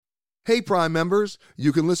Hey, Prime members,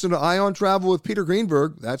 you can listen to Ion Travel with Peter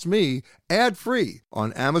Greenberg, that's me, ad-free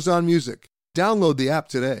on Amazon Music. Download the app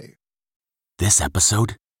today. This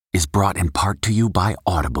episode is brought in part to you by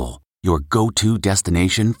Audible, your go-to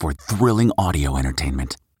destination for thrilling audio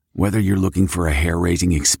entertainment. Whether you're looking for a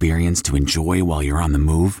hair-raising experience to enjoy while you're on the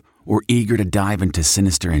move or eager to dive into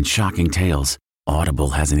sinister and shocking tales, Audible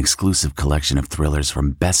has an exclusive collection of thrillers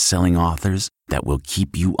from best-selling authors that will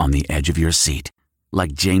keep you on the edge of your seat.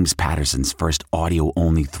 Like James Patterson's first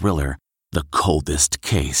audio-only thriller, The Coldest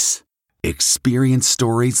Case. Experience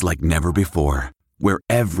stories like never before, where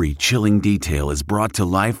every chilling detail is brought to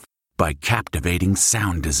life by captivating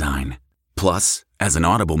sound design. Plus, as an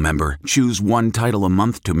Audible member, choose one title a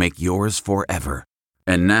month to make yours forever.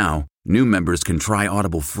 And now, new members can try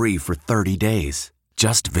Audible free for 30 days.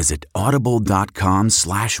 Just visit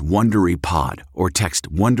audible.com/WonderyPod or text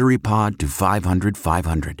WonderyPod to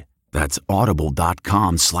 500-500. That's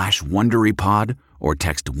audible.com/WonderyPod or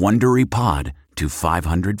text WonderyPod to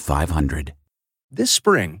 500-500. This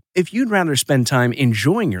spring, if you'd rather spend time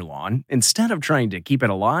enjoying your lawn instead of trying to keep it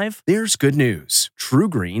alive, there's good news.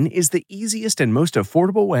 TruGreen is the easiest and most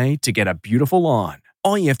affordable way to get a beautiful lawn.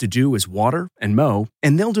 All you have to do is water and mow,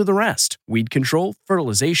 and they'll do the rest. Weed control,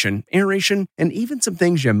 fertilization, aeration, and even some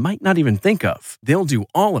things you might not even think of. They'll do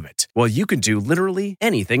all of it, while you can do literally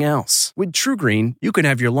anything else. With TruGreen, you can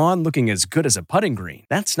have your lawn looking as good as a putting green.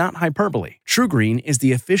 That's not hyperbole. TruGreen is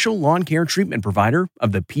the official lawn care treatment provider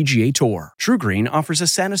of the PGA Tour. TruGreen offers a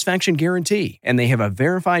satisfaction guarantee, and they have a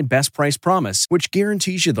verified best price promise, which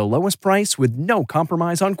guarantees you the lowest price with no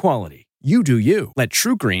compromise on quality. You do you. Let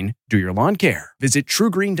TruGreen do your lawn care. Visit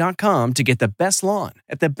TruGreen.com to get the best lawn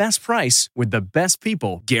at the best price with the best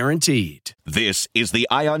people guaranteed. This is the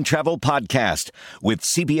Ion Travel Podcast with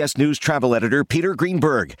CBS News travel editor Peter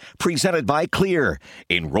Greenberg, presented by Clear.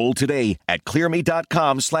 Enroll today at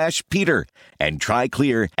clearme.com/Peter and try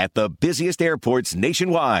Clear at the busiest airports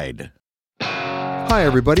nationwide. Hi,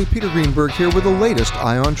 everybody. Peter Greenberg here with the latest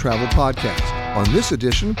Ion Travel Podcast. On this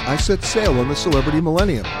edition, I set sail on the Celebrity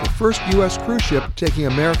Millennium, the first U.S. cruise ship taking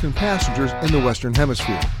American passengers in the Western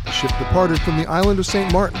Hemisphere. The ship departed from the island of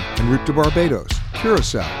St. Martin en route to Barbados,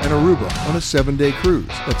 Curacao, and Aruba on a 7-day cruise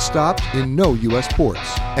that stopped in no U.S. ports.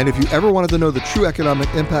 And if you ever wanted to know the true economic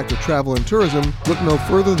impact of travel and tourism, look no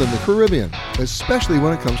further than the Caribbean, especially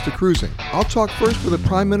when it comes to cruising. I'll talk first with the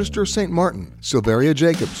Prime Minister of St. Martin, Silveria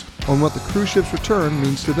Jacobs, on what the cruise ship's return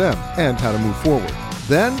means to them and how to move forward.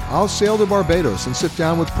 Then, I'll sail to Barbados and sit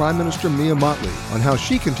down with Prime Minister Mia Mottley on how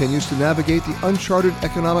she continues to navigate the uncharted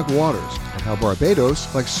economic waters and how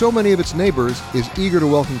Barbados, like so many of its neighbors, is eager to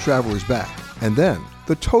welcome travelers back. And then,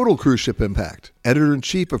 the total cruise ship impact.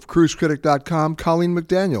 Editor-in-Chief of CruiseCritic.com, Colleen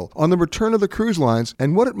McDaniel, on the return of the cruise lines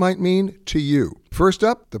and what it might mean to you. First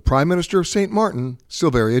up, the Prime Minister of St. Martin,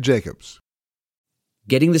 Silveria Jacobs.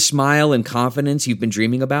 Getting the smile and confidence you've been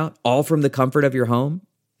dreaming about, all from the comfort of your home,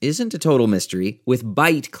 isn't a total mystery with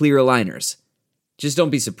Byte clear aligners. Just don't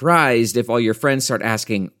be surprised if all your friends start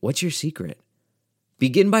asking, what's your secret?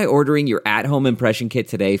 Begin by ordering your at-home impression kit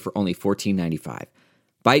today for only $14.95.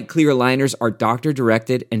 Byte clear aligners are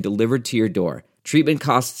doctor-directed and delivered to your door. Treatment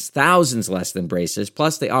costs thousands less than braces,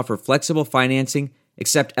 plus they offer flexible financing,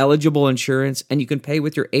 accept eligible insurance, and you can pay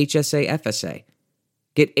with your HSA FSA.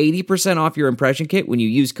 Get 80% off your impression kit when you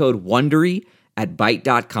use code WONDERY at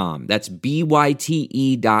Byte.com. That's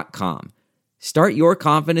BYTE.com. Start your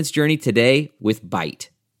confidence journey today with Byte.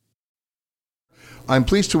 I'm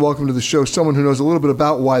pleased to welcome to the show someone who knows a little bit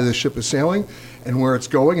about why this ship is sailing and where it's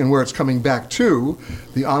going and where it's coming back to,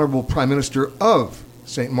 the Honorable Prime Minister of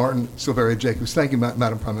St. Martin, Silveria Jacobs. Thank you,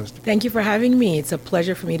 Madam Prime Minister. Thank you for having me. It's a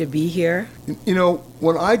pleasure for me to be here. You know,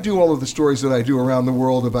 when I do all of the stories that I do around the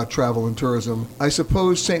world about travel and tourism, I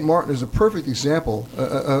suppose St. Martin is a perfect example,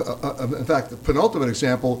 in fact, the penultimate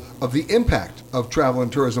example of the impact of travel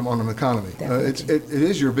and tourism on an economy. It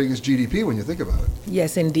is your biggest GDP when you think about it.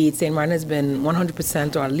 Yes, indeed. St. Martin has been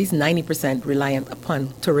 100% or at least 90% reliant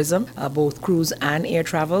upon tourism, both cruise and air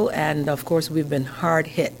travel. And of course, we've been hard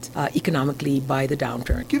hit economically by the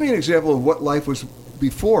downturn. Give me an example of what life was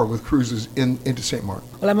before with cruises into St. Martin.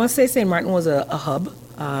 Well, I must say St. Martin was a hub.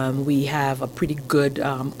 We have a pretty good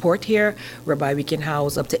port here whereby we can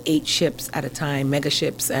house up to 8 ships at a time, mega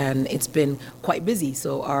ships, and it's been quite busy.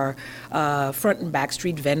 So our front and back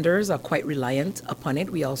street vendors are quite reliant upon it.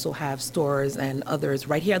 We also have stores and others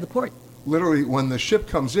right here at the port. Literally, when the ship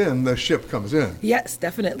comes in, the ship comes in. Yes,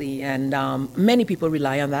 definitely. And many people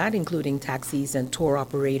rely on that, including taxis and tour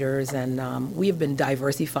operators. And we have been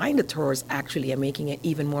diversifying the tours, actually, and making it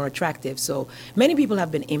even more attractive. So many people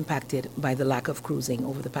have been impacted by the lack of cruising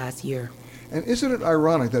over the past year. And isn't it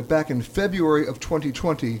ironic that back in February of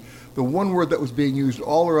 2020, the one word that was being used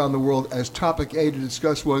all around the world as topic A to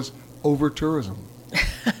discuss was over-tourism?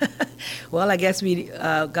 Well, I guess we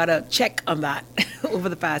got a check on that over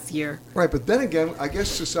the past year. Right, but then again, I guess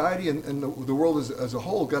society and the world as a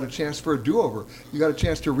whole got a chance for a do-over. You got a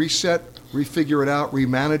chance to reset, refigure it out,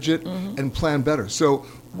 remanage it, and plan better. So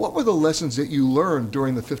what were the lessons that you learned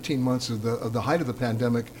during the 15 months of the height of the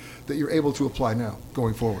pandemic that you're able to apply now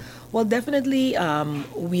going forward? Well, definitely,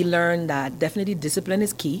 we learned that definitely discipline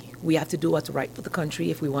is key. We have to do what's right for the country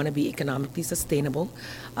if we want to be economically sustainable,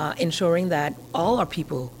 ensuring that all our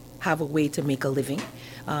people have a way to make a living,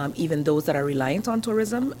 even those that are reliant on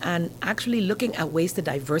tourism, and actually looking at ways to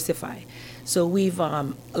diversify. So we've,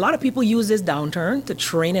 a lot of people use this downturn to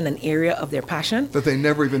train in an area of their passion. That they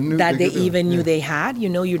never even knew. That they even knew they had. You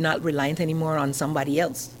know, you're not reliant anymore on somebody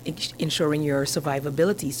else, ensuring your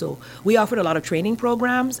survivability. So we offered a lot of training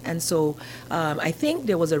programs, and so I think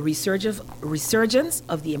there was a resurgence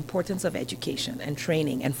of the importance of education and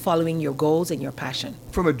training and following your goals and your passion.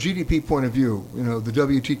 From a GDP point of view, you know, the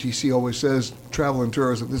WTTC always says travel and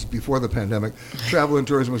tourism, this is before the pandemic, travel and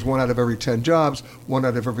tourism is 1 out of every 10 jobs, 1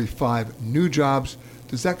 out of every 5 new jobs.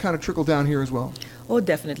 Does that kind of trickle down here as well? Oh,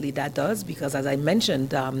 definitely that does, because as I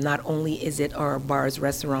mentioned, not only is it our bars,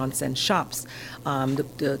 restaurants, and shops,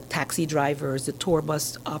 the taxi drivers, the tour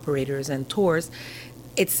bus operators and tours,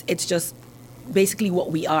 it's just basically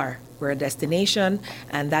what we are. We're a destination,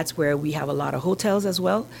 and that's where we have a lot of hotels as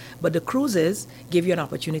well. But the cruises give you an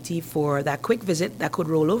opportunity for that quick visit that could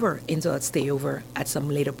roll over into a stayover at some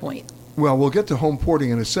later point. Well, we'll get to home porting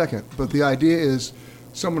in a second, but the idea is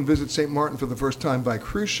someone visits St. Martin for the first time by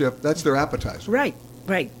cruise ship, that's their appetizer.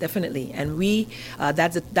 Right, definitely. And we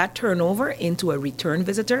that turnover into a return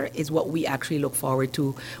visitor is what we actually look forward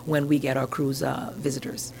to when we get our cruise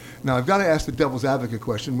visitors. Now, I've got to ask the devil's advocate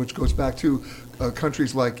question, which goes back to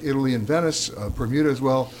countries like Italy and Venice, Bermuda as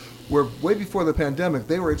well, where way before the pandemic,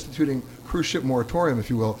 they were instituting cruise ship moratorium, if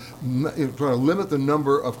you will, trying to limit the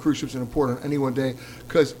number of cruise ships in a port on any one day,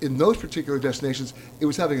 because in those particular destinations, it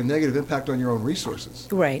was having a negative impact on your own resources.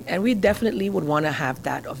 Right, and we definitely would want to have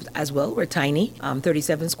that as well. We're tiny,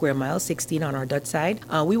 37 square miles, 16 on our Dutch side.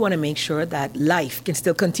 We want to make sure that life can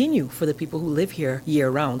still continue for the people who live here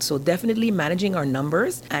year-round. So definitely managing our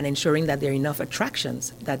numbers and ensuring that there are enough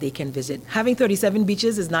attractions that they can visit. Having 37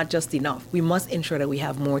 beaches is not just enough. We must ensure that we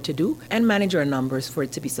have more to do and manage our numbers for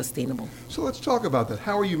it to be sustainable. So let's talk about that.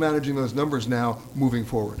 How are you managing those numbers now moving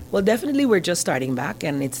forward? Well, definitely we're just starting back,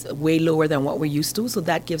 and it's way lower than what we're used to. So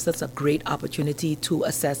that gives us a great opportunity to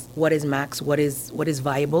assess what is max, what is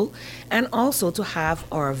viable, and also to have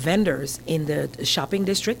our vendors in the shopping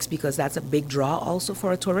districts, because that's a big draw also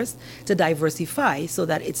for a tourist, to diversify so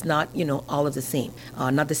that it's not, all of the same.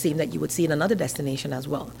 Not the same that you would see in another destination as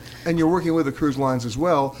well. And you're working with the cruise lines as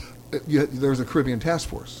well. There's a Caribbean task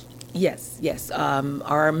force. Yes.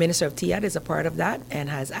 Our Minister of TIAD is a part of that and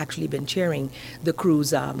has actually been chairing the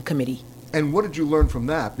cruise committee. And what did you learn from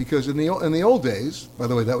that? Because in the old days, by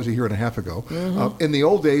the way, that was a year and a half ago, in the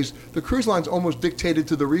old days, the cruise lines almost dictated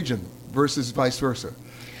to the region versus vice versa.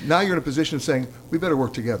 Now you're in a position of saying, we better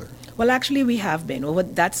work together. Well, actually, we have been.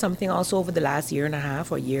 That's something also over the last year and a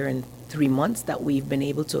half or year and 3 months that we've been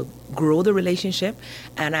able to grow the relationship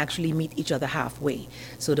and actually meet each other halfway.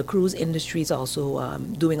 So the cruise industry is also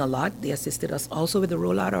doing a lot. They assisted us also with the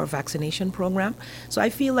rollout of our vaccination program. So I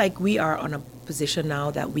feel like we are on a position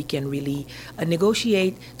now that we can really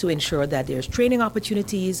negotiate to ensure that there's training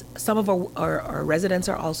opportunities. Some of our residents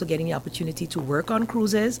are also getting the opportunity to work on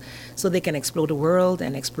cruises so they can explore the world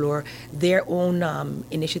and explore their own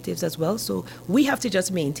initiatives as well. So we have to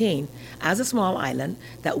just maintain, as a small island,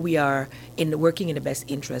 that we are working in the best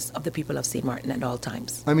interest of the people of St. Martin at all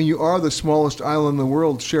times. I mean, you are the smallest island in the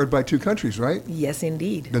world shared by 2 countries, right? Yes,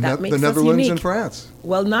 indeed. The Netherlands and France.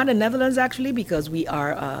 Well, not the Netherlands, actually, because we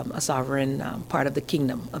are a sovereign part of the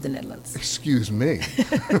Kingdom of the Netherlands. Excuse me.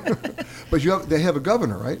 But they have a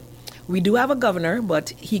governor, right? We do have a governor, but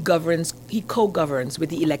he co-governs with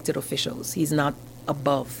the elected officials. He's not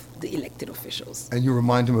above the elected officials. And you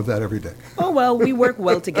remind him of that every day. Oh, well, we work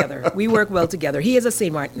well together. He is a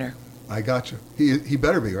St. Martiner. I got you. He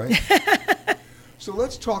better be, right? So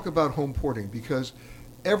let's talk about home porting, because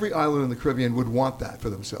every island in the Caribbean would want that for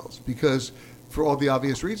themselves, because for all the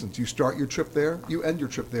obvious reasons. You start your trip there, you end your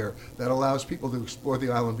trip there. That allows people to explore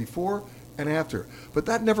the island before and after. But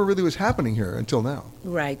that never really was happening here until now.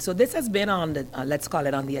 Right. So this has been on the, let's call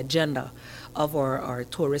it on the agenda of our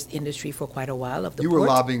tourist industry for quite a while. Of the You port. were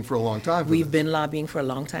lobbying for a long time for We've this. been lobbying for a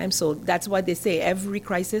long time. So that's why they say every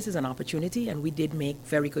crisis is an opportunity, and we did make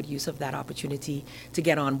very good use of that opportunity to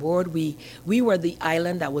get on board. We were the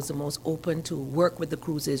island that was the most open to work with the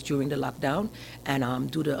cruises during the lockdown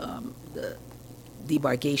and do the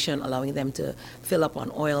debarkation, allowing them to fill up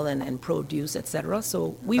on oil and produce, etc.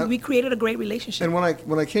 So we created a great relationship. And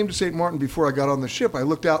when I came to St. Martin before I got on the ship, I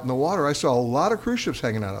looked out in the water. I saw a lot of cruise ships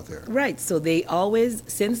hanging out there. Right. So they always,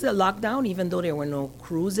 since the lockdown, even though there were no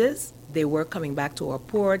cruises, they were coming back to our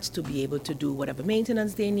ports to be able to do whatever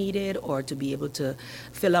maintenance they needed or to be able to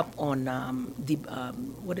fill up on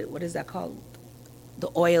what is that called? The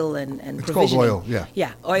oil and It's provisioning. called oil, yeah.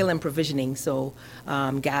 Yeah, oil and provisioning, so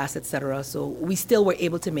gas, etc. So we still were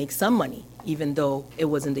able to make some money, even though it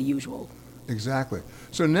wasn't the usual. Exactly.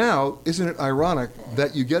 So now, isn't it ironic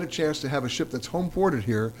that you get a chance to have a ship that's home ported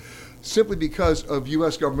here simply because of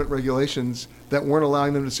U.S. government regulations that weren't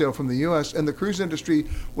allowing them to sail from the U.S., and the cruise industry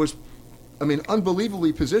was,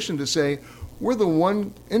 unbelievably positioned to say, we're the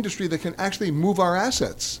one industry that can actually move our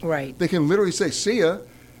assets. Right. They can literally say, see ya,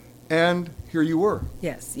 and here you were.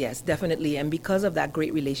 Yes, definitely. And because of that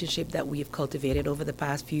great relationship that we have cultivated over the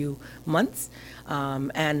past few months,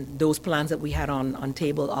 and those plans that we had on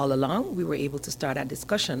table all along, we were able to start that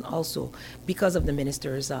discussion also because of the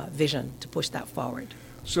minister's vision to push that forward.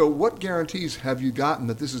 So what guarantees have you gotten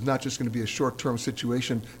that this is not just going to be a short-term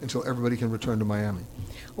situation until everybody can return to Miami?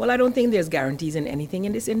 Well, I don't think there's guarantees in anything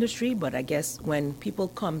in this industry, but I guess when people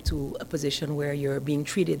come to a position where you're being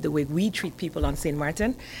treated the way we treat people on St.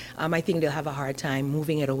 Martin, I think they'll have a hard time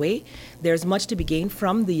moving it away. There's much to be gained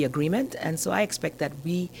from the agreement, and so I expect that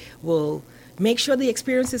we will make sure the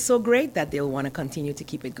experience is so great that they'll want to continue to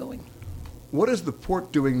keep it going. What is the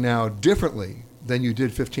port doing now differently than you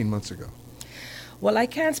did 15 months ago? Well, I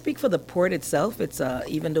can't speak for the port itself. It's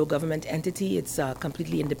even though government entity, it's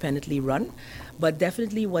completely independently run. But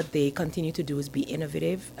definitely what they continue to do is be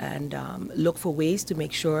innovative and look for ways to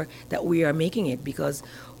make sure that we are making it, because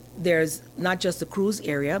there's not just the cruise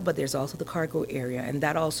area, but there's also the cargo area, and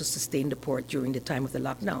that also sustained the port during the time of the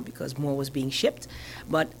lockdown because more was being shipped.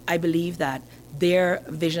 But I believe that their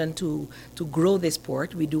vision to grow this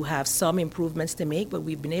port, we do have some improvements to make, but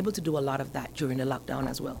we've been able to do a lot of that during the lockdown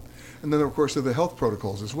as well. And then, of course, there are the health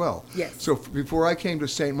protocols as well. Yes. So before I came to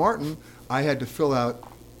St. Martin, I had to fill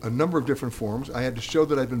out a number of different forms. I had to show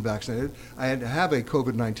that I'd been vaccinated. I had to have a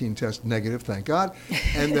COVID-19 test negative, thank God,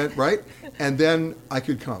 and then and then I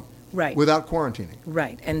could come. Right. Without quarantining.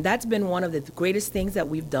 Right. And that's been one of the greatest things that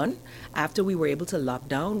we've done. After we were able to lock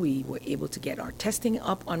down, we were able to get our testing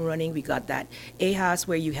up and running. We got that AHAS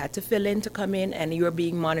where you had to fill in to come in and you're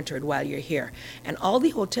being monitored while you're here. And all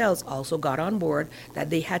the hotels also got on board that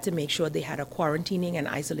they had to make sure they had a quarantining and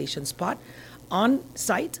isolation spot on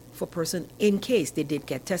site for person in case they did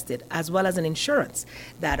get tested, as well as an insurance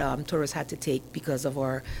that tourists had to take because of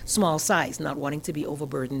our small size, not wanting to be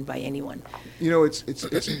overburdened by anyone. You know, it's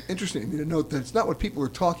interesting to note that it's not what people are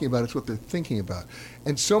talking about, it's what they're thinking about.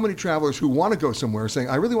 And so many travelers who want to go somewhere are saying,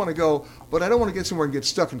 I really want to go, but I don't want to get somewhere and get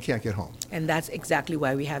stuck and can't get home. And that's exactly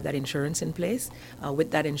why we have that insurance in place.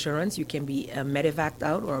 With that insurance, you can be medevaced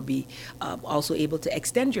out or be also able to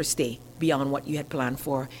extend your stay beyond what you had planned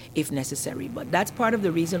for if necessary. But that's part of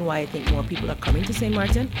the reason why I think more people are coming to St.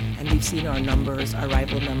 Martin, and we've seen our numbers,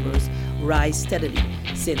 arrival numbers, rise steadily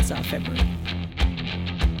since February.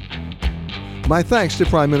 My thanks to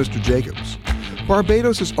Prime Minister Jacobs.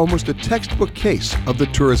 Barbados is almost a textbook case of the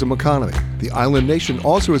tourism economy. The island nation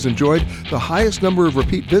also has enjoyed the highest number of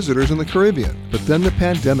repeat visitors in the Caribbean. But then the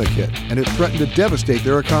pandemic hit, and it threatened to devastate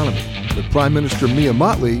their economy. But Prime Minister Mia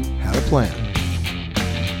Mottley had a plan.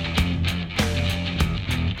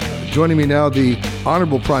 Joining me now, the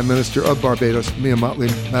Honorable Prime Minister of Barbados, Mia Mottley.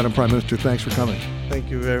 Madam Prime Minister, thanks for coming. Thank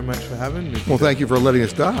you very much for having me. Well, thank you for letting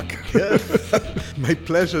us dock. Yeah. My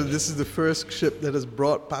pleasure. This is the first ship that has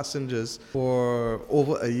brought passengers for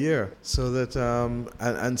over a year. So that,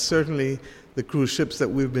 and certainly the cruise ships that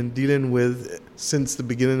we've been dealing with since the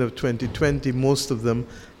beginning of 2020, most of them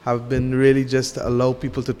have been really just to allow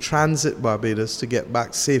people to transit Barbados to get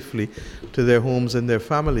back safely to their homes and their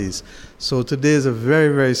families. So today is a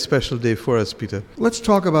very, very special day for us, Peter. Let's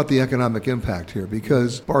talk about the economic impact here,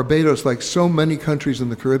 because Barbados, like so many countries in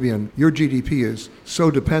the Caribbean, your GDP is so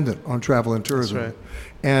dependent on travel and tourism. That's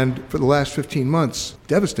right. And for the last 15 months,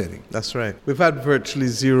 devastating. That's right. We've had virtually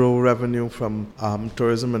zero revenue from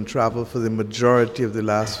tourism and travel for the majority of the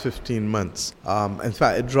last 15 months. In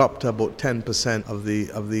fact, it dropped to about 10% of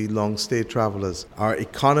the long-stay travelers. Our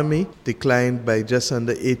economy declined by just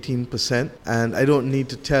under 18%. And I don't need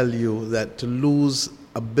to tell you that to lose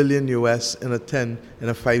 $1 billion US in a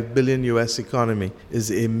 $5 billion US economy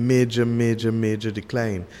is a major, major, major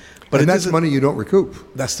decline. And that's money you don't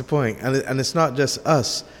recoup. That's the point. And it's not just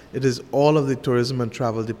us. It is all of the tourism and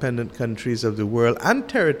travel dependent countries of the world, and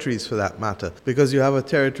territories for that matter. Because you have a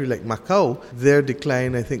territory like Macau, their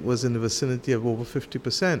decline I think was in the vicinity of over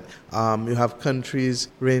 50%. You have countries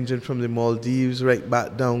ranging from the Maldives right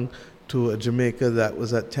back down to Jamaica that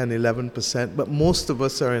was at 10-11%, but most of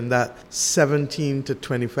us are in that 17 to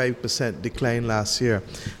 25% decline last year.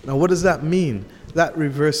 Now what does that mean? That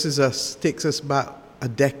reverses us, takes us back a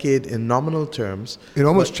decade in nominal terms. It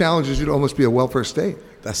almost challenges you to almost be a welfare state.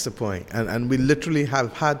 That's the point. And we literally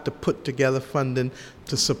have had to put together funding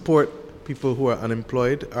to support people who are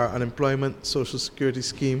unemployed. Our unemployment social security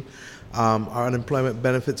scheme, our unemployment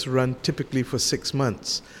benefits run typically for 6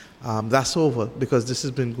 months. That's over because this has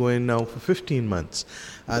been going now for 15 months.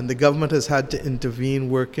 And the government has had to intervene,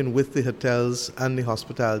 working with the hotels and the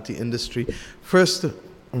hospitality industry, first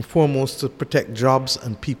and foremost to protect jobs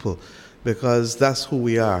and people, because that's who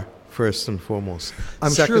we are, first and foremost.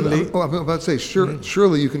 I'm about to say,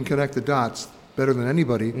 surely you can connect the dots better than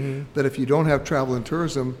anybody, that if you don't have travel and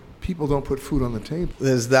tourism, people don't put food on the table.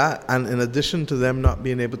 There's that, and in addition to them not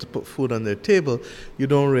being able to put food on their table, you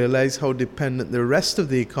don't realize how dependent the rest of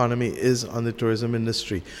the economy is on the tourism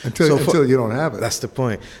industry. Until you don't have it. That's the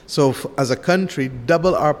point. So as a country,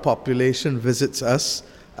 double our population visits us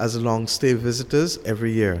as long-stay visitors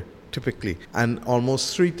every year, typically. And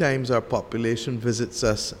almost 3 times our population visits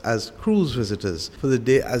us as cruise visitors for the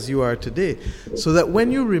day as you are today. So that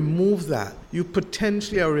when you remove that, you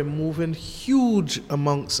potentially are removing huge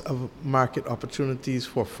amounts of market opportunities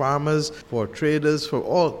for farmers, for traders, for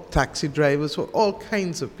all taxi drivers, for all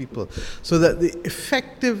kinds of people. So that the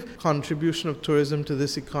effective contribution of tourism to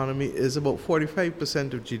this economy is about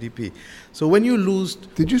 45% of GDP. So when you lose...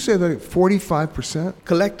 Did you say that 45%?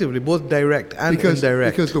 Collectively, both direct and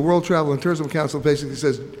indirect. Because the World Travel and Tourism Council basically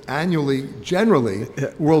says annually, generally,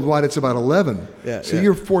 worldwide it's about 11.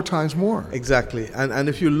 You're 4 times more. Exactly. And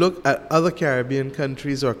if you look at other Caribbean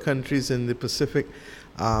countries or countries in the Pacific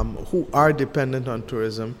who are dependent on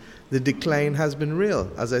tourism, the decline has been real.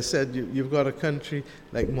 As I said, you've got a country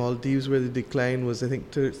like Maldives where the decline was, I think,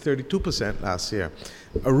 32% last year.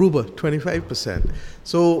 Aruba, 25%.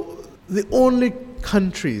 So the only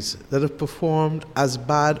countries that have performed as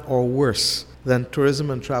bad or worse than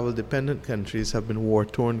tourism and travel dependent countries have been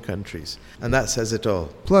war-torn countries. And that says it all.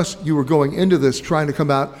 Plus, you were going into this trying to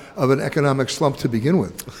come out of an economic slump to begin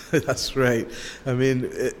with. That's right. I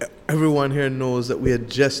mean, everyone here knows that we had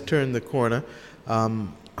just turned the corner,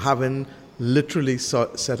 having literally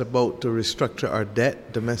set about to restructure our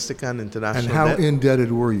debt, domestic and international debt. And how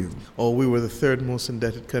indebted were you? Oh, we were the 3rd most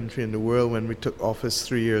indebted country in the world when we took office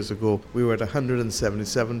 3 years ago. We were at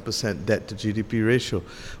 177% debt to GDP ratio.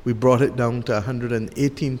 We brought it down to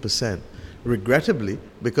 118%. Regrettably,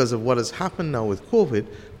 because of what has happened now with COVID,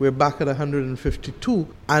 we're back at 152.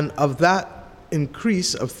 And of that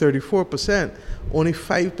increase of 34%, only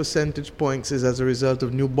 5 percentage points is as a result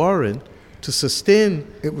of new borrowing to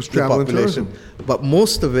sustain it was the population. Tourism. But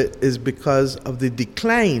most of it is because of the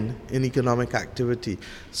decline in economic activity.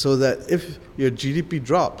 So that if your GDP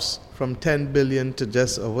drops from 10 billion to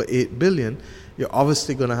just over 8 billion, you're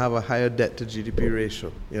obviously going to have a higher debt to GDP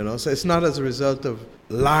ratio. So it's not as a result of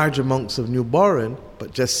large amounts of new borrowing,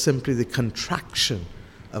 but just simply the contraction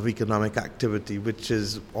of economic activity, which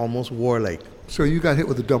is almost warlike. So you got hit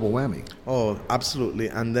with a double whammy. Oh, absolutely.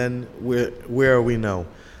 And then where are we now?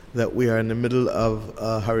 That we are in the middle of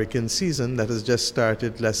a hurricane season that has just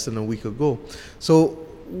started less than a week ago. So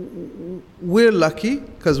we're lucky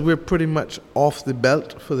because we're pretty much off the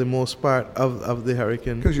belt for the most part of the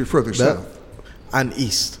hurricane. Because you're further belt. south. And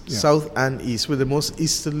east, south and east. We're the most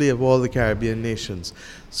easterly of all the Caribbean nations.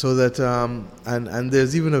 So that, and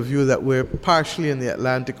there's even a view that we're partially in the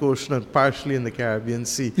Atlantic Ocean and partially in the Caribbean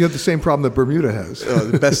Sea. You have the same problem that Bermuda has.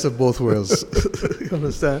 The best of both worlds. You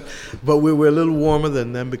understand? But we're a little warmer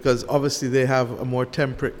than them because obviously they have a more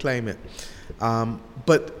temperate climate.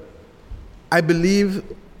 But I believe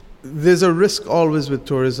there's a risk always with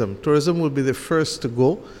tourism. Tourism will be the first to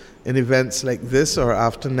go in events like this or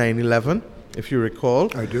after 9/11. If you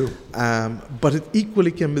recall. I do. But it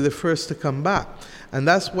equally can be the first to come back. And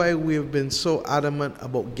that's why we've been so adamant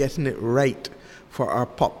about getting it right for our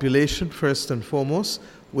population, first and foremost,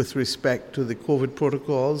 with respect to the COVID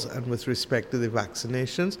protocols and with respect to the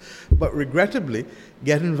vaccinations. But regrettably,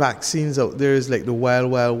 getting vaccines out there is like the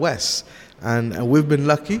wild, wild west. And we've been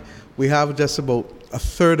lucky. We have just about a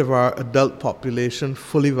third of our adult population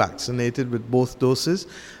fully vaccinated with both doses,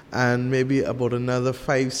 and maybe about another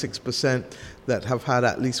 5-6% that have had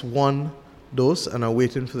at least one dose and are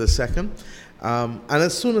waiting for the second. And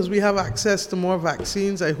as soon as we have access to more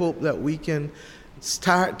vaccines, I hope that we can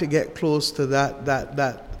start to get close to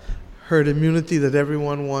that herd immunity that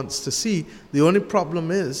everyone wants to see. The only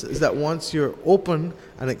problem is that once you're open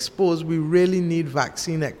and exposed, we really need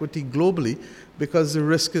vaccine equity globally, because the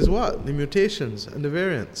risk is what? The mutations and the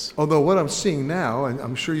variants. Although what I'm seeing now, and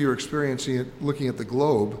I'm sure you're experiencing it looking at the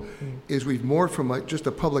globe, is we've morphed from like just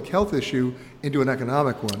a public health issue into an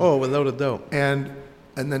economic one. Oh, without a doubt.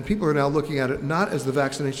 And then people are now looking at it not as the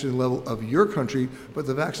vaccination level of your country, but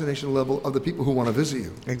the vaccination level of the people who want to visit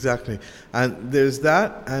you. Exactly. And there's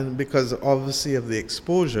that, and because obviously of the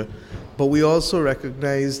exposure, but we also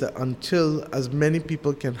recognize that until as many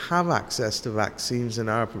people can have access to vaccines in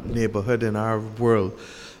our neighborhood, in our world,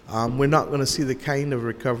 we're not going to see the kind of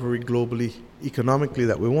recovery globally, economically,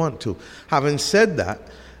 that we want to. Having said that,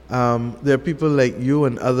 there are people like you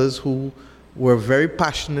and others who were very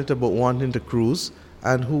passionate about wanting to cruise,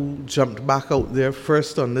 and who jumped back out there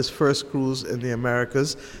first on this first cruise in the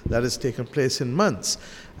Americas that has taken place in months.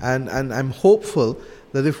 And I'm hopeful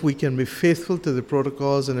that if we can be faithful to the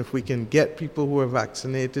protocols, and if we can get people who are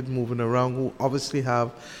vaccinated moving around, who obviously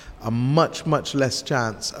have a much, much less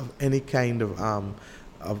chance of any kind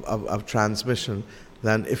of transmission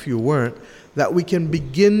than if you weren't, that we can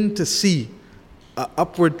begin to see an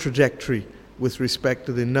upward trajectory with respect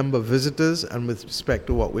to the number of visitors and with respect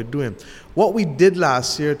to what we're doing. What we did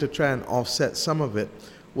last year to try and offset some of it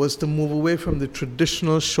was to move away from the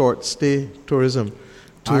traditional short stay tourism.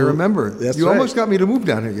 I remember. You almost got me to move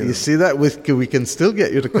down here. You see that? We can still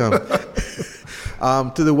get you to come.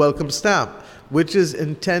 To the welcome stamp, which is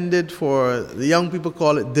intended for, the young people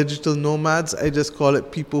call it digital nomads. I just call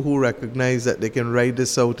it people who recognize that they can ride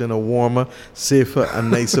this out in a warmer, safer,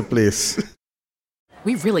 and nicer place.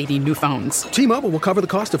 We really need new phones. T-Mobile will cover the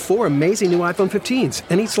cost of 4 amazing new iPhone 15s,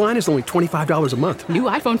 and each line is only $25 a month. New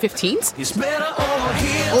iPhone 15s? It's better over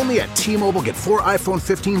here. Only at T-Mobile, get 4 iPhone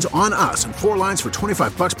 15s on us and 4 lines for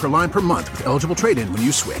 $25 per line per month with eligible trade-in when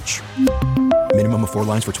you switch. Minimum of 4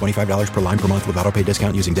 lines for $25 per line per month with autopay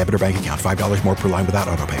discount using debit or bank account. $5 more per line without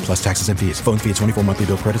autopay, plus taxes and fees. Phone fee at 24 monthly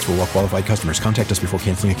bill credits for well-qualified customers. Contact us before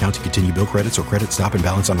canceling account to continue bill credits or credit stop and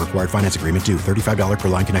balance on required finance agreement due. $35 per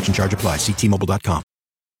line connection charge applies. See T-Mobile.com.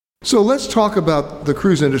 So let's talk about the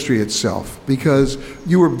cruise industry itself, because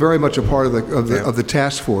you were very much a part of the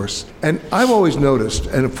task force. And I've always noticed,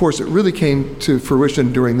 and of course it really came to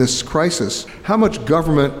fruition during this crisis, how much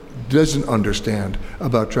government doesn't understand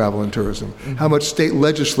about travel and tourism, how much state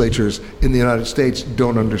legislatures in the United States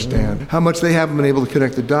don't understand, how much they haven't been able to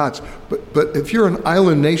connect the dots. But if you're an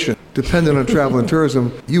island nation dependent on travel and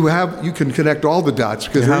tourism, you can connect all the dots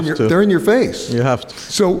because they're in your face. You have to.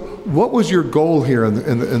 So what was your goal here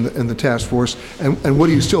in the task force, and what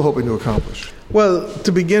are you still hoping to accomplish? Well,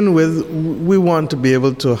 to begin with, we want to be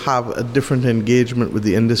able to have a different engagement with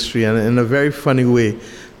the industry, and in a very funny way,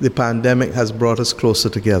 the pandemic has brought us closer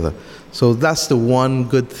together. So that's the one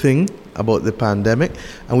good thing about the pandemic,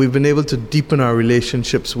 and we've been able to deepen our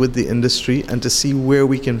relationships with the industry and to see where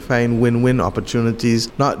we can find win-win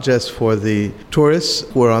opportunities, not just for the tourists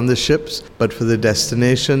who are on the ships, but for the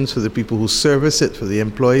destinations, for the people who service it, for the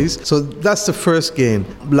employees. So that's the first gain.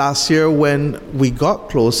 Last year when we got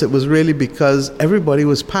close, it was really because everybody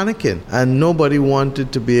was panicking and nobody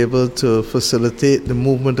wanted to be able to facilitate the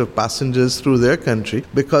movement of passengers through their country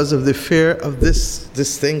because of the fear of this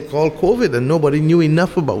thing called COVID, and nobody knew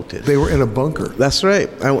enough about it. They were in a bunker. That's right.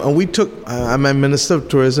 And we took, my Minister of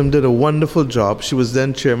Tourism did a wonderful job. She was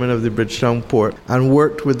then chairman of the Bridgetown Port and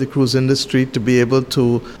worked with the cruise industry to be able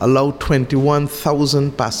to allow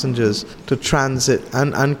 21,000 passengers to transit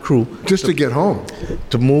and crew. Just to get home.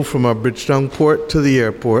 To move from our Bridgetown Port to the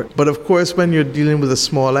airport. But of course, when you're dealing with a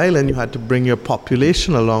small island, you had to bring your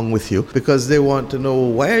population along with you because they want to know,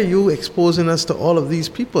 why are you exposing us to all of these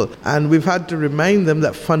people? And we've had to remind them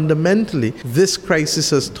that fundamentally, this crisis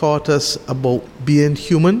has taught us about being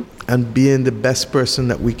human and being the best person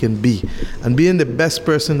that we can be. And being the best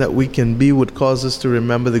person that we can be would cause us to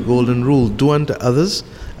remember the golden rule: do unto others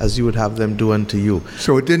as you would have them do unto you.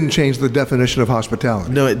 So it didn't change the definition of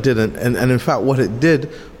hospitality? No, it didn't. And in fact, what it did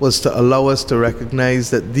was to allow us to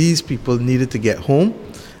recognize that these people needed to get home.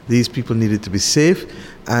 These people needed to be safe.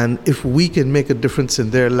 And if we can make a difference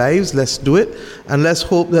in their lives, let's do it. And let's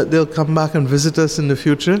hope that they'll come back and visit us in the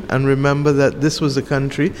future and remember that this was the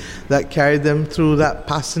country that carried them through that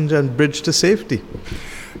passenger and bridge to safety.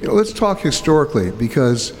 Let's talk historically,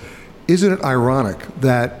 because isn't it ironic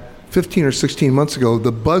that 15 or 16 months ago,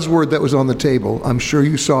 the buzzword that was on the table, I'm sure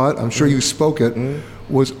you saw it, I'm sure you spoke it,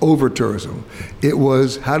 was over-tourism. It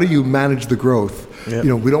was, how do you manage the growth? Yep.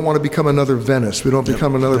 We don't want to become another Venice. We don't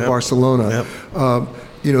become another Barcelona.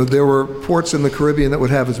 There were ports in the Caribbean that would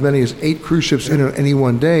have as many as 8 cruise ships in any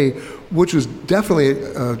one day, which was definitely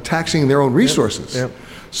taxing their own resources.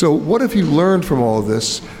 So what have you learned from all of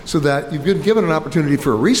this so that you've been given an opportunity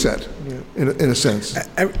for a reset, in a sense?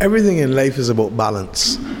 Everything in life is about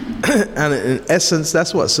balance. And in essence,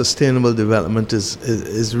 that's what sustainable development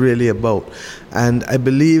is really about. And I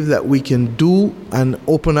believe that we can do and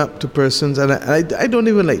open up to persons, and I don't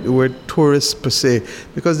even like the word tourists per se,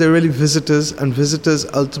 because they're really visitors, and visitors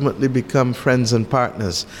ultimately become friends and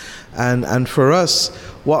partners. And for us,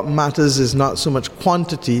 what matters is not so much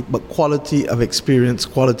quantity, but quality of experience,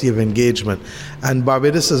 quality of engagement. And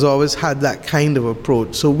Barbados has always had that kind of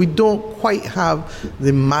approach. So we don't quite have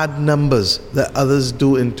the mad numbers that others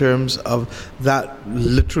do in terms of that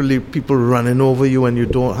literally people running over you and you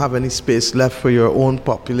don't have any space left for your own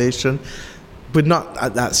population. But not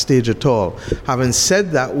at that stage at all. Having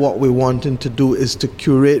said that, what we're wanting to do is to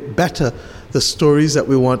curate better the stories that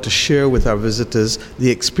we want to share with our visitors,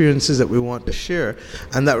 the experiences that we want to share,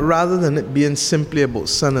 and that rather than it being simply about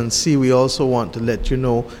sun and sea, we also want to let you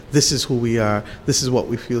know this is who we are, this is what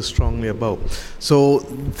we feel strongly about. So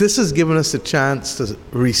this has given us a chance to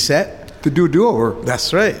reset. To do a do-over.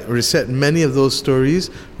 That's right. Reset many of those stories,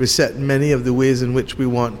 reset many of the ways in which we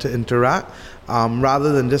want to interact,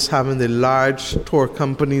 rather than just having the large tour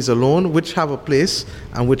companies alone, which have a place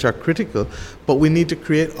and which are critical. But we need to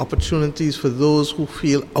create opportunities for those who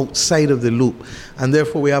feel outside of the loop. And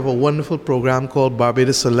therefore we have a wonderful program called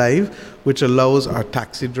Barbados Alive, which allows our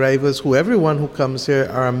taxi drivers, everyone who comes here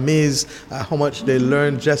are amazed at how much they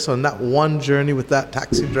learn just on that one journey with that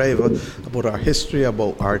taxi driver, about our history,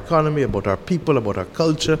 about our economy, about our people, about our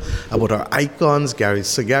culture, about our icons,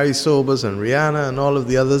 Sir Gary Sobers and Rihanna and all of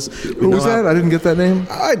the others. Who was that? I didn't get that name.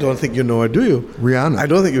 I don't think you know her, do you? Rihanna. I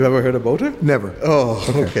don't think you've ever heard about her? Never. Oh,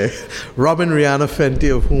 okay. Robin Rihanna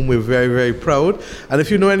Fenty, of whom we're very, very proud. And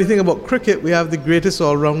if you know anything about cricket, we have the greatest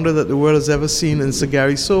all-rounder that the world has ever seen in Sir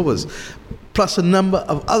Gary Sobers, plus a number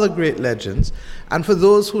of other great legends. And for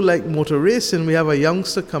those who like motor racing, we have a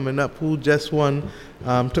youngster coming up who just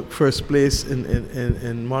took first place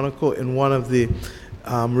in Monaco in one of the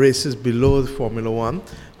races below the Formula One,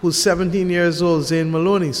 who's 17 years old, Zane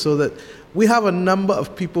Maloney. So that we have a number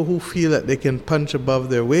of people who feel that they can punch above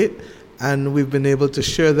their weight, and we've been able to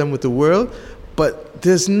share them with the world. But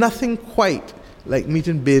there's nothing quite like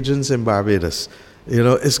meeting Bajans in Barbados.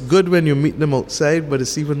 It's good when you meet them outside, but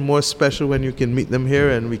it's even more special when you can meet them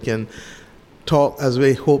here and we can talk, as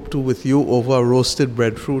we hope to with you, over a roasted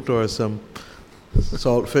breadfruit or some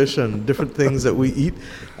saltfish and different things that we eat,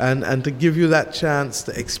 and to give you that chance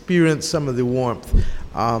to experience some of the warmth.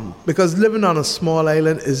 Because living on a small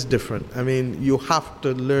island is different. I mean, you have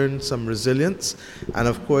to learn some resilience. And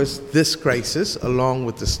of course, this crisis, along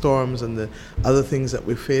with the storms and the other things that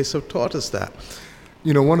we face, have taught us that.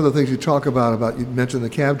 One of the things you talk about, you mentioned the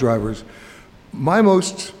cab drivers. My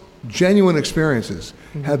most genuine experiences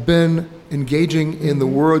have been engaging in the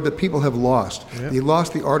word that people have lost. Yep. They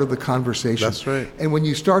lost the art of the conversation. That's right. And when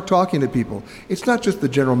you start talking to people, it's not just the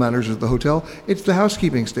general managers of the hotel, it's the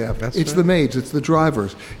housekeeping staff, it's the maids, it's the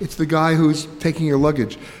drivers, it's the guy who's taking your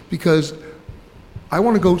luggage. Because I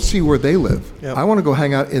want to go see where they live. Yep. I want to go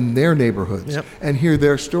hang out in their neighborhoods and hear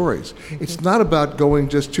their stories. Mm-hmm. It's not about going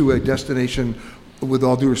just to a destination, with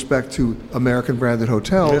all due respect to American branded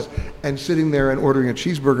hotels, and sitting there and ordering a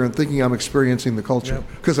cheeseburger and thinking I'm experiencing the culture,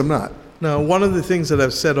 because I'm not. Now, one of the things that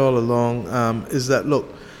I've said all along is that,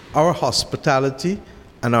 look, our hospitality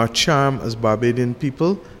and our charm as Barbadian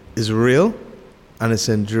people is real and it's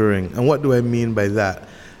enduring. And what do I mean by that?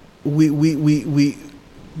 We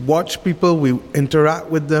watch people, we interact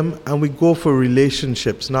with them, and we go for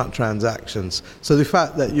relationships, not transactions. So the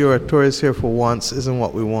fact that you're a tourist here for once isn't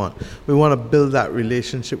what we want. We want to build that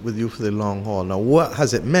relationship with you for the long haul. Now, what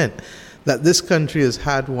has it meant? That this country has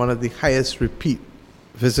had one of the highest repeat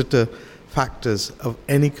visitor factors of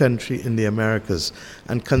any country in the Americas,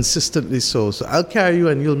 and consistently so. So I'll carry you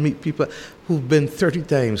and you'll meet people who've been 30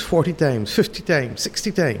 times, 40 times, 50 times,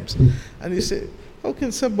 60 times. And you say, how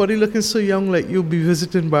can somebody looking so young like you be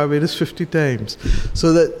visiting Barbados 50 times?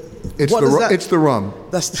 So that it's the rum.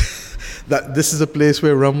 That's that this is a place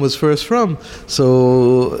where rum was first from.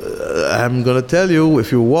 So I'm going to tell you,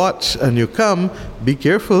 if you watch and you come, be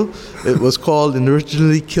careful. It was called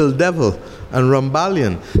originally Kill Devil and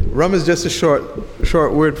Rumbalian. Rum is just a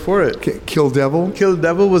short word for it. Kill Devil? Kill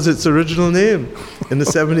Devil was its original name in the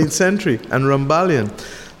 17th century, and Rumbalian.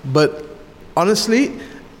 But honestly,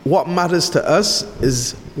 what matters to us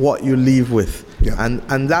is what you leave with. Yeah.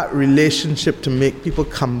 And that relationship to make people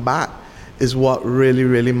come back is what really,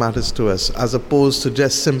 really matters to us, as opposed to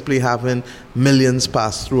just simply having millions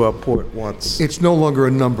pass through our port once. It's no longer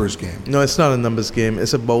a numbers game. No, it's not a numbers game.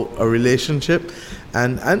 It's about a relationship.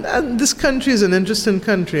 And this country is an interesting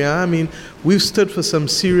country. Huh? I mean, we've stood for some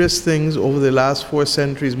serious things over the last 4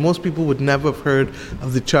 centuries. Most people would never have heard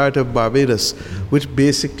of the Charter of Barbados, which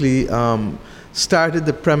basically started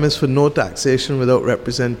the premise for no taxation without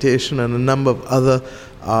representation, and a number of other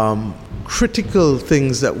critical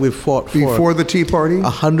things that we've fought for. Before the Tea Party?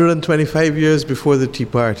 125 years before the Tea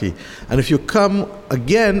Party. And if you come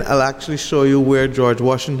again, I'll actually show you where George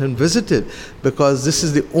Washington visited, because this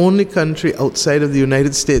is the only country outside of the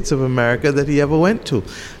United States of America that he ever went to.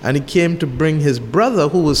 And he came to bring his brother,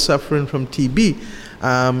 who was suffering from TB,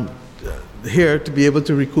 here to be able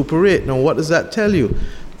to recuperate. Now, what does that tell you?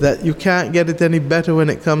 That you can't get it any better when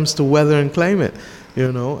it comes to weather and climate. You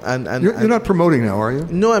know, and you're not promoting now, are you?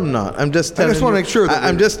 No, I'm not. I'm just telling you. I just want to make sure that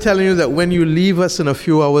I'm just telling you that when you leave us in a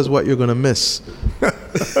few hours, what you're going to miss.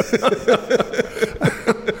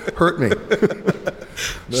 Hurt me.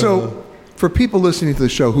 No. So, for people listening to the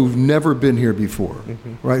show who've never been here before,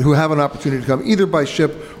 right, who have an opportunity to come either by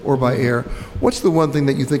ship or by air, what's the one thing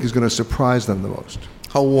that you think is going to surprise them the most?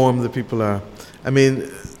 How warm the people are. I mean,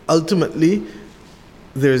 ultimately,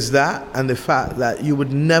 there's that, and the fact that you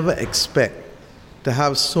would never expect to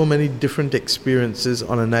have so many different experiences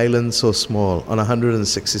on an island so small, on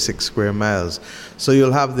 166 square miles. So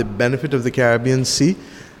you'll have the benefit of the Caribbean Sea,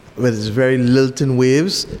 where there's very lilting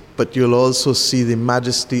waves, but you'll also see the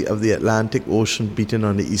majesty of the Atlantic Ocean beating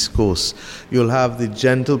on the East Coast. You'll have the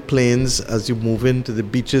gentle plains as you move into the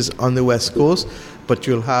beaches on the West Coast, but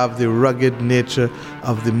you'll have the rugged nature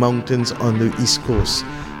of the mountains on the East Coast.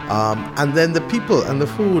 And then the people and the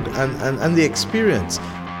food and the experience.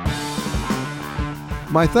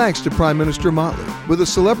 My thanks to Prime Minister Motley. With the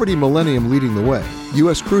Celebrity Millennium leading the way,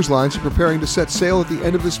 U.S. Cruise Lines are preparing to set sail at the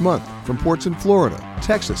end of this month from ports in Florida,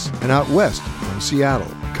 Texas, and out west from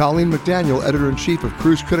Seattle. Colleen McDaniel, editor-in-chief of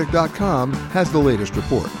CruiseCritic.com, has the latest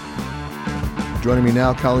report. Joining me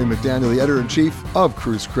now, Colleen McDaniel, the editor-in-chief of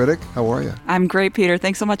Cruise Critic. How are you? I'm great, Peter.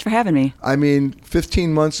 Thanks so much for having me. I mean,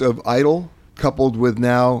 15 months of idle, coupled with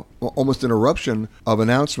now almost an eruption of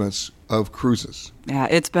announcements of cruises. Yeah,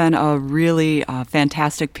 it's been a really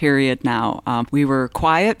fantastic period now. We were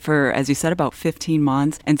quiet for, as you said, about 15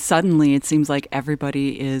 months, and suddenly it seems like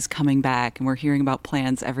everybody is coming back, and we're hearing about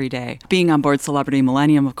plans every day. Being on board Celebrity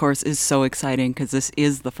Millennium, of course, is so exciting because this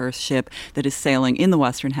is the first ship that is sailing in the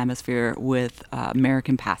Western Hemisphere with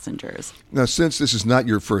American passengers. Now, since this is not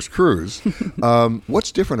your first cruise,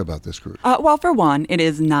 what's different about this cruise? Well, for one, it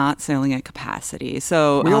is not sailing at capacity.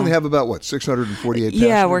 So we only have about, 648 passengers?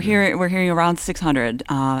 Yeah, we're hearing around 600,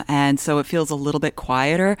 and so it feels a little bit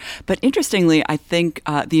quieter. But interestingly, I think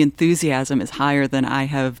the enthusiasm is higher than I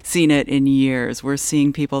have seen it in years. We're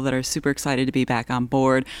seeing people that are super excited to be back on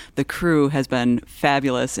board. The crew has been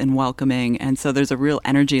fabulous and welcoming, and so there's a real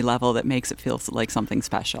energy level that makes it feel like something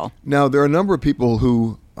special. Now, there are a number of people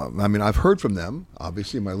who I've heard from them,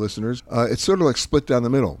 obviously, my listeners. It's sort of like split down the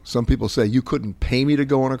middle. Some people say, you couldn't pay me to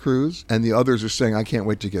go on a cruise, and the others are saying, I can't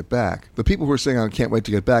wait to get back. The people who are saying, I can't wait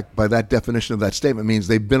to get back, by that definition of that statement, means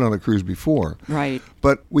they've been on a cruise before. Right.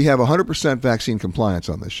 But we have 100% vaccine compliance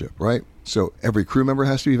on this ship, right? So every crew member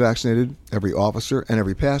has to be vaccinated, every officer, and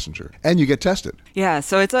every passenger. And you get tested. Yeah,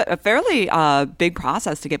 so it's a fairly big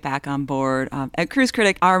process to get back on board. At Cruise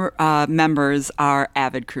Critic, our members are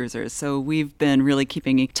avid cruisers. So we've been really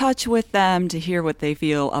keeping in touch with them to hear what they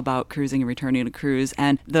feel about cruising and returning to cruise.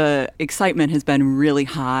 And the excitement has been really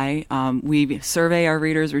high. We survey our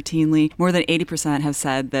readers routinely. More than 80% have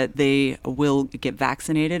said that they will get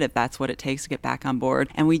vaccinated if that's what it takes to get back on board.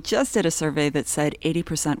 And we just did a survey that said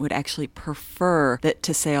 80% would actually prefer that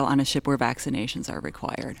to sail on a ship where vaccinations are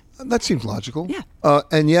required. That seems logical. Yeah.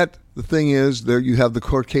 And yet, the thing is, there you have the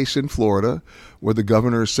court case in Florida where the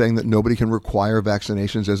governor is saying that nobody can require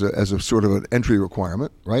vaccinations as a sort of an entry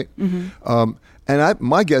requirement, right? Mm-hmm. And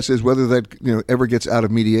my guess is whether that ever gets out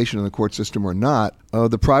of mediation in the court system or not,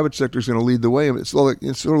 the private sector is going to lead the way. It's sort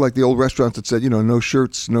of like the old restaurants that said, no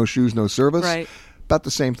shirts, no shoes, no service. Right. about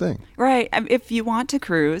the same thing. Right. If you want to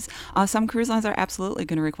cruise, some cruise lines are absolutely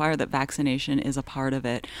going to require that vaccination is a part of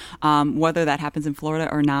it. Whether that happens in Florida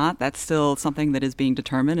or not, that's still something that is being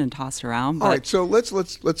determined and tossed around. All right, so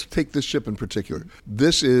let's take this ship in particular.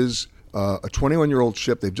 This is a 21-year-old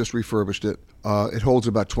ship. They've just refurbished it. It holds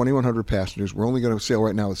about 2,100 passengers. We're only going to sail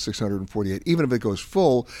right now with 648. Even if it goes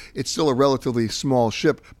full, it's still a relatively small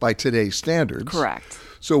ship by today's standards. Correct.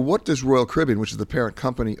 So what does Royal Caribbean, which is the parent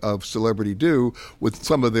company of Celebrity, do with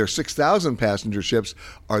some of their 6,000 passenger ships?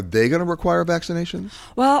 Are they going to require vaccinations?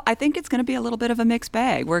 Well, I think it's going to be a little bit of a mixed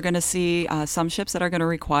bag. We're going to see some ships that are going to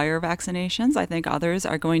require vaccinations. I think others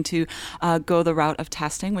are going to go the route of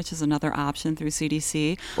testing, which is another option through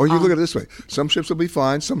CDC. Or you look at it this way. Some ships will be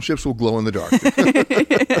fine. Some ships will glow in the dark.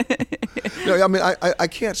 No, I mean, I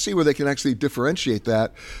can't see where they can actually differentiate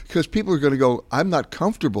that, because people are going to go, I'm not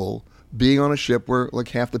comfortable being on a ship where like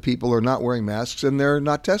half the people are not wearing masks and they're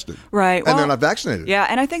not tested. Right. And they're not vaccinated. Yeah,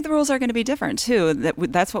 and I think the rules are going to be different too.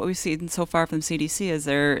 That's what we've seen so far from CDC is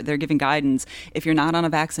they're giving guidance. If you're not on a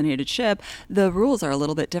vaccinated ship, the rules are a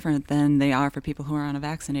little bit different than they are for people who are on a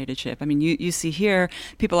vaccinated ship. I mean, you see here,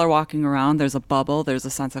 people are walking around, there's a bubble, there's a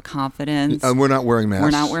sense of confidence. And we're not wearing masks.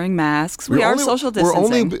 We're not wearing masks. We are social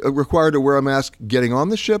distancing. We're only required to wear a mask getting on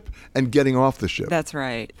the ship and getting off the ship. That's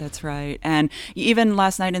right. That's right. And even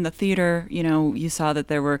last night in the theater, you saw that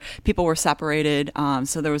people were separated,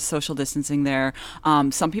 so there was social distancing there.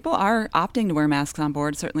 Some people are opting to wear masks on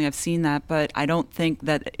board. Certainly, I've seen that, but I don't think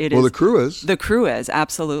that it is. Well, the crew is. The crew is,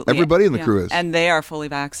 absolutely. Everybody in the crew is. And they are fully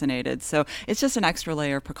vaccinated. So it's just an extra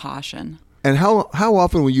layer of precaution. And how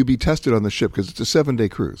often will you be tested on the ship? Because it's a 7-day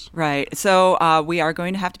cruise. Right. So we are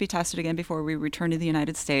going to have to be tested again before we return to the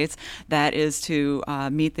United States. That is to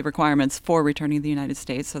meet the requirements for returning to the United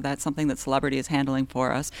States. So that's something that Celebrity is handling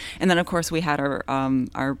for us. And then, of course, we had our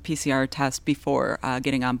PCR test before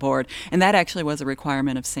getting on board. And that actually was a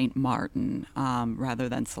requirement of St. Martin rather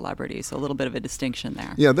than Celebrity. So a little bit of a distinction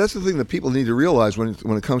there. Yeah, that's the thing that people need to realize when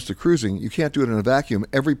it comes to cruising. You can't do it in a vacuum.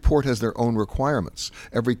 Every port has their own requirements.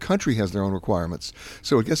 Every country has their own requirements.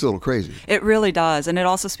 So it gets a little crazy. It really does. And it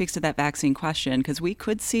also speaks to that vaccine question, because we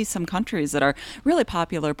could see some countries that are really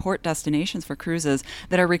popular port destinations for cruises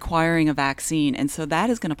that are requiring a vaccine. And so that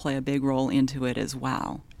is going to play a big role into it as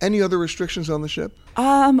well. Any other restrictions on the ship?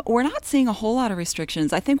 We're not seeing a whole lot of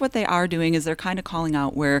restrictions. I think what they are doing is they're kind of calling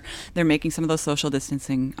out where they're making some of those social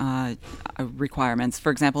distancing requirements.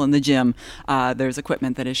 For example, in the gym, there's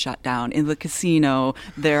equipment that is shut down. In the casino,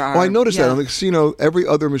 there are... Oh, I noticed that. In the casino, every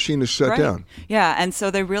other machine is shut down. Yeah, and so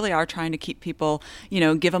they really are trying to keep people,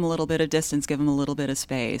 give them a little bit of distance, give them a little bit of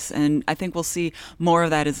space. And I think we'll see more of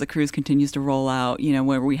that as the cruise continues to roll out,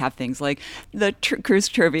 where we have things like the cruise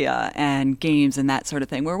trivia and games and that sort of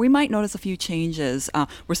thing, where we might notice a few changes.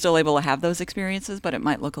 We're still able to have those experiences, but it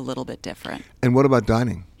might look a little bit different. And what about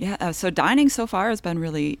dining? Yeah, so dining so far has been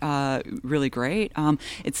really, really great.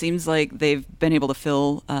 It seems like they've been able to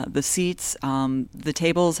fill the seats. The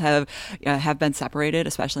tables have been separated,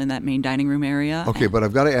 especially in that main dining room area. Okay, but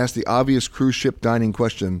I've got to ask the obvious cruise ship dining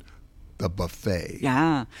question. The buffet.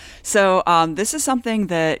 Yeah. So this is something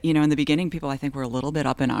that, in the beginning, people I think were a little bit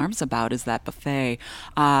up in arms about, is that buffet.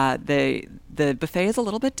 The buffet is a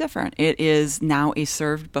little bit different. It is now a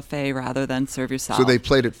served buffet rather than serve yourself. So they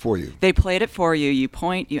played it for you. They played it for you. You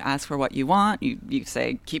point, you ask for what you want, you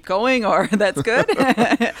say, keep going, or that's good.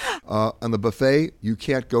 On the buffet, you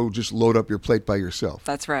can't go just load up your plate by yourself.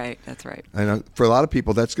 That's right. That's right. And for a lot of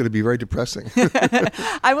people, that's going to be very depressing.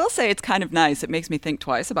 I will say it's kind of nice. It makes me think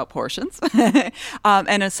twice about portions.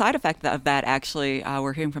 And a side effect of that, actually,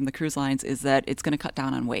 we're hearing from the cruise lines, is that it's going to cut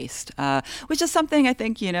down on waste, which is something I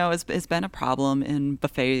think, has been a problem in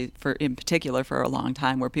buffet in particular for a long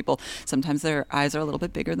time, where people, sometimes their eyes are a little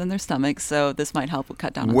bit bigger than their stomachs. So this might help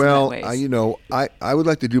cut down on some of that waste. I would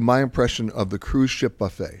like to do my impression of the cruise ship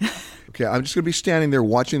buffet. Okay, I'm just going to be standing there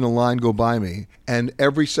watching the line go by me, and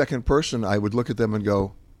every second person, I would look at them and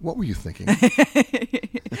go, what were you thinking?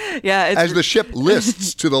 Yeah, as the ship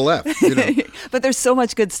lists to the left. But there's so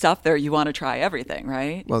much good stuff there. You want to try everything,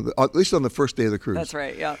 right? Well, at least on the first day of the cruise. That's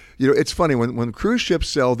right. Yeah. It's funny when cruise ships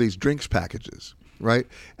sell these drinks packages, right?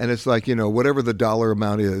 And it's like, whatever the dollar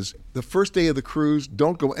amount is. The first day of the cruise,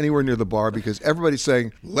 don't go anywhere near the bar, because everybody's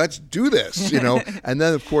saying, let's do this, And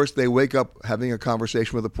then, of course, they wake up having a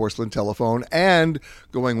conversation with a porcelain telephone and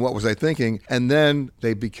going, what was I thinking? And then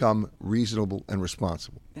they become reasonable and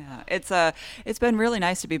responsible. Yeah, it's been really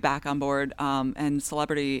nice to be back on board, and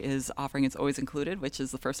Celebrity is offering It's Always Included, which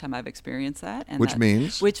is the first time I've experienced that. And which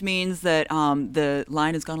means that the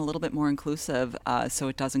line has gone a little bit more inclusive, so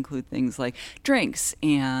it does include things like drinks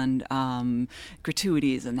and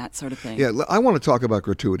gratuities and that sort of thing. Yeah, I want to talk about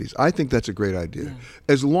gratuities. I think that's a great idea,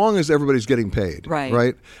 as long as everybody's getting paid.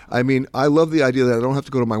 Right. I mean, I love the idea that I don't have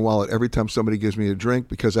to go to my wallet every time somebody gives me a drink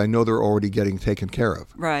because I know they're already getting taken care of.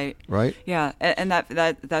 Right. Yeah, and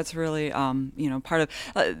that's really part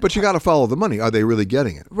of. But you got to follow the money. Are they really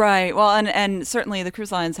getting it? Right. Well, and certainly the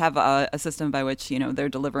cruise lines have a system by which they're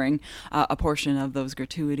delivering a portion of those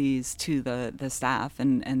gratuities to the staff,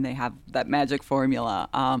 and they have that magic formula.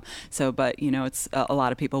 But it's a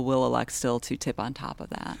lot of people will elect still to tip on top of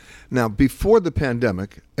that. Now, before the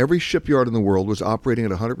pandemic, every shipyard in the world was operating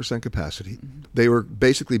at 100% capacity. Mm-hmm. They were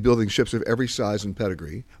basically building ships of every size and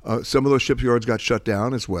pedigree. Some of those shipyards got shut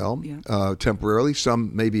down as well, temporarily,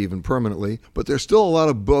 some maybe even permanently. But there's still a lot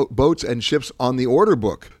of boats and ships on the order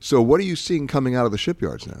book. So what are you seeing coming out of the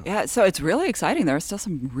shipyards now? Yeah, so it's really exciting. There are still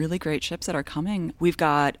some really great ships that are coming. We've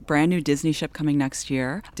got a brand new Disney ship coming next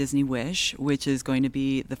year, Disney Wish, which is going to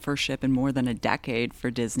be the first ship in more than a decade for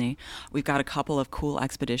Disney. We've got a couple of cool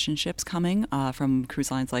expedition ships coming from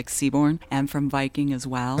cruise lines like Seabourn and from Viking as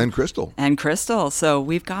well. And Crystal. So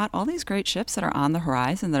we've got all these great ships that are on the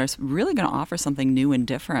horizon that are really going to offer something new and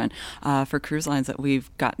different for cruise lines that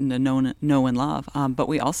we've gotten to know and love. But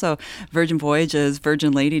we also, Virgin Voyages,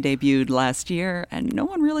 Virgin Lady debuted last year, and no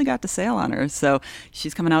one really got to sail on her. So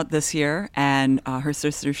she's coming out this year, and her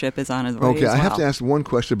sister ship is on its way as well. I have to ask one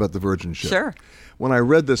question about the Virgin ship. Sure. When I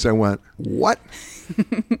read this, I went, what?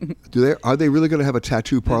 Are they really going to have a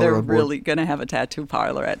tattoo parlor on board? They're really going to have a tattoo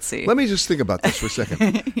parlor at sea. Let me just think about this for a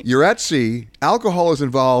second. You're at sea, alcohol is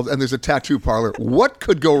involved, and there's a tattoo parlor. What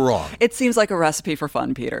could go wrong? It seems like a recipe for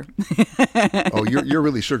fun, Peter. Oh, you're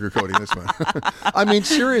really sugarcoating this one. I mean,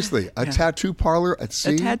 seriously, a tattoo parlor at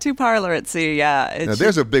sea? A tattoo parlor at sea, yeah. Now,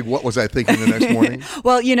 there's a big what was I thinking the next morning?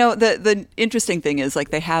 Well, the interesting thing is,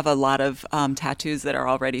 like, they have a lot of tattoos that are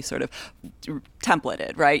already sort of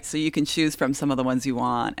templated, right? So you can choose from some of the ones you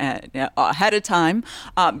want ahead of time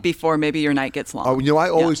before maybe your night gets long. Oh,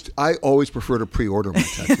 I always prefer to pre-order my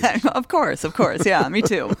tattoos. Of course, yeah, me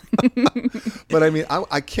too. But I mean,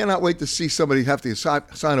 I cannot wait to see somebody have to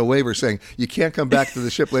sign a waiver saying you can't come back to the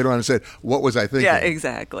ship later on and say, what was I thinking? Yeah,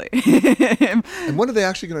 exactly. And when are they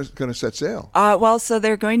actually going to set sail? Well, so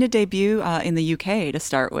they're going to debut in the UK to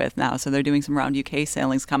start with now. So they're doing some round UK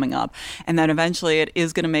sailings coming up. And then eventually it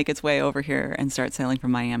is going to make its way over here and start sailing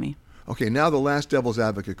from Miami. Okay, now the last devil's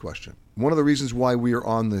advocate question. One of the reasons why we are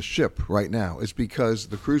on this ship right now is because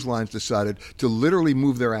the cruise lines decided to literally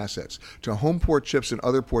move their assets to home port ships and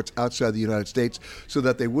other ports outside the United States so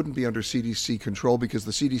that they wouldn't be under CDC control because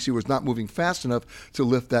the CDC was not moving fast enough to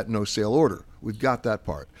lift that no-sail order. We've got that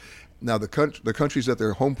part. Now, the countries that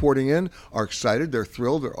they're home porting in are excited. They're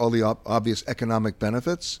thrilled. There are all the obvious economic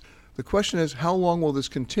benefits. The question is, how long will this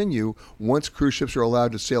continue once cruise ships are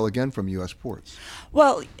allowed to sail again from U.S. ports?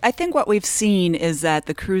 Well, I think what we've seen is that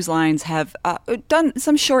the cruise lines have done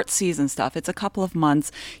some short season stuff. It's a couple of months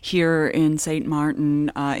here in St.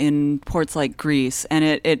 Martin, in ports like Greece, and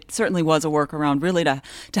it certainly was a workaround really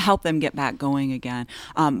to help them get back going again.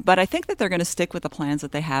 But I think that they're going to stick with the plans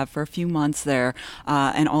that they have for a few months there,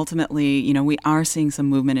 and ultimately, we are seeing some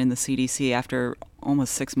movement in the CDC after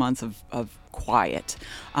almost 6 months of quiet.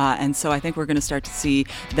 And so I think we're going to start to see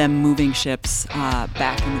them moving ships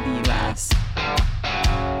back into the U.S.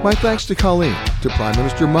 My thanks to Colleen, to Prime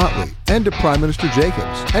Minister Motley, and to Prime Minister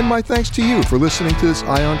Jacobs. And my thanks to you for listening to this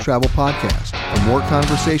Eye on Travel podcast. For more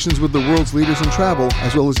conversations with the world's leaders in travel,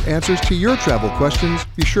 as well as answers to your travel questions,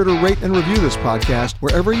 be sure to rate and review this podcast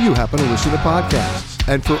wherever you happen to listen to podcasts.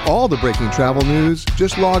 And for all the breaking travel news,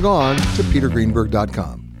 just log on to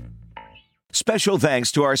petergreenberg.com. Special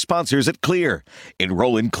thanks to our sponsors at Clear.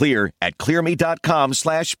 Enroll in Clear at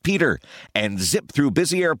clearme.com/Peter and zip through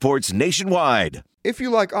busy airports nationwide. If you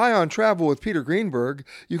like Eye on Travel with Peter Greenberg,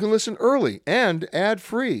 you can listen early and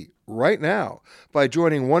ad-free right now by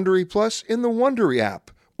joining Wondery Plus in the Wondery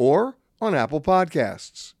app or on Apple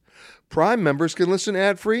Podcasts. Prime members can listen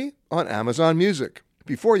ad-free on Amazon Music.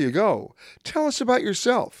 Before you go, tell us about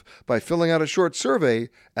yourself by filling out a short survey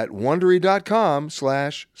at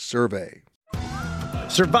Wondery.com/survey.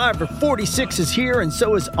 Survivor 46 is here, and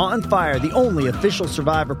so is On Fire, the only official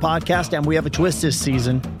Survivor podcast, and we have a twist this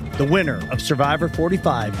season. The winner of Survivor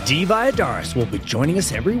 45, Dee Valladares, will be joining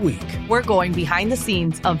us every week. We're going behind the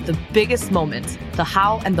scenes of the biggest moments, the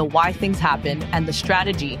how and the why things happen, and the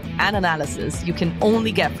strategy and analysis you can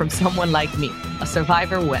only get from someone like me, a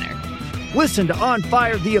Survivor winner. Listen to On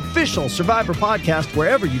Fire, the official Survivor podcast,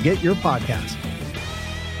 wherever you get your podcasts.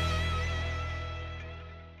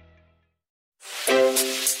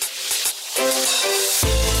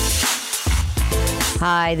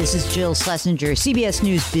 Hi, this is Jill Schlesinger, CBS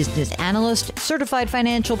News business analyst, certified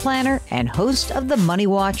financial planner, and host of the Money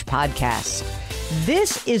Watch podcast.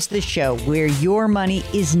 This is the show where your money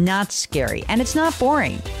is not scary and it's not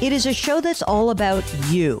boring. It is a show that's all about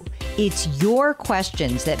you. It's your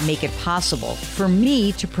questions that make it possible for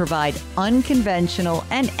me to provide unconventional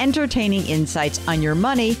and entertaining insights on your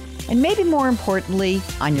money, and maybe more importantly,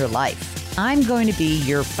 on your life. I'm going to be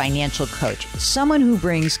your financial coach, someone who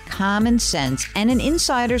brings common sense and an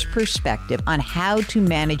insider's perspective on how to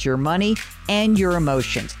manage your money and your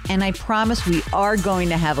emotions. And I promise we are going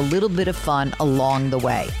to have a little bit of fun along the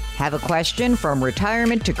way. Have a question from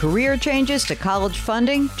retirement to career changes to college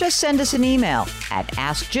funding? Just send us an email at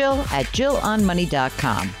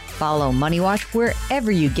askjill@jillonmoney.com. Follow Money Watch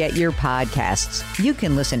wherever you get your podcasts. You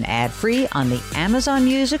can listen ad-free on the Amazon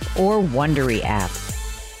Music or Wondery app.